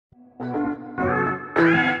Hey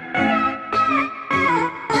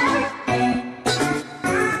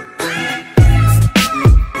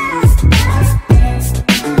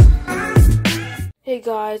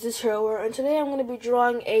guys, it's Hero, and today I'm going to be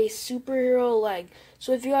drawing a superhero leg.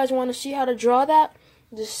 So if you guys want to see how to draw that,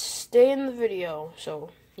 just stay in the video. So,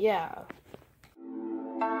 yeah.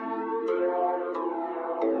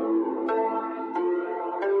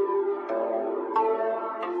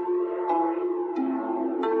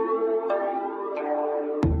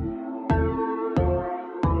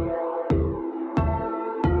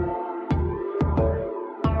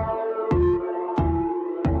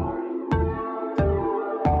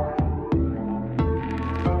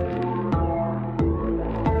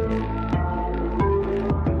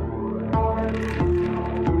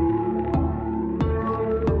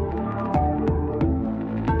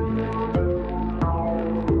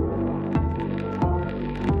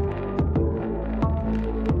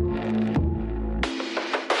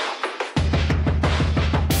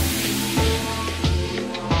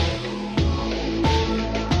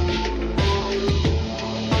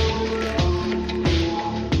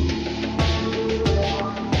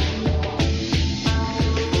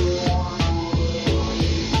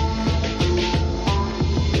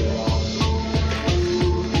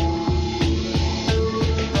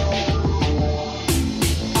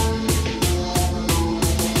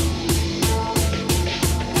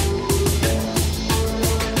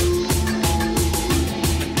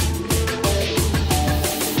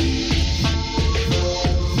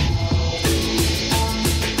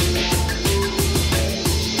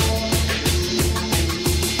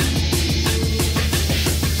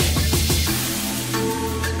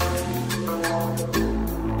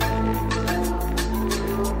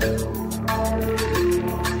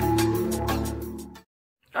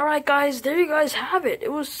 Alright guys, there you guys have it.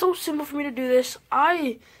 It was so simple for me to do this.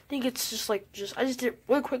 I think it's just I just did it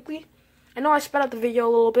really quickly. I know I sped up the video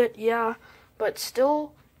a little bit, yeah, but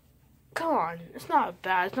still, come on, it's not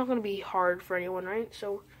bad. It's not going to be hard for anyone, right?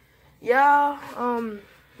 So, yeah,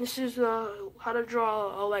 this is how to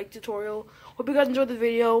draw a leg tutorial. Hope you guys enjoyed the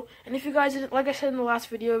video, and if you guys didn't, like I said in the last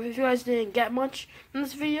video, if you guys didn't get much in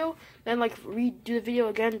this video, then redo the video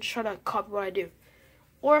again, just try to copy what I do.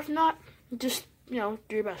 Or if not, just do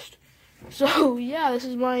your best. So yeah, this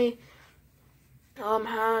is my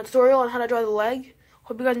tutorial on how to draw the leg.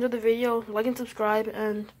 Hope you guys enjoyed the video. Like and subscribe,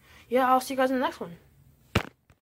 and yeah, I'll see you guys in the next one.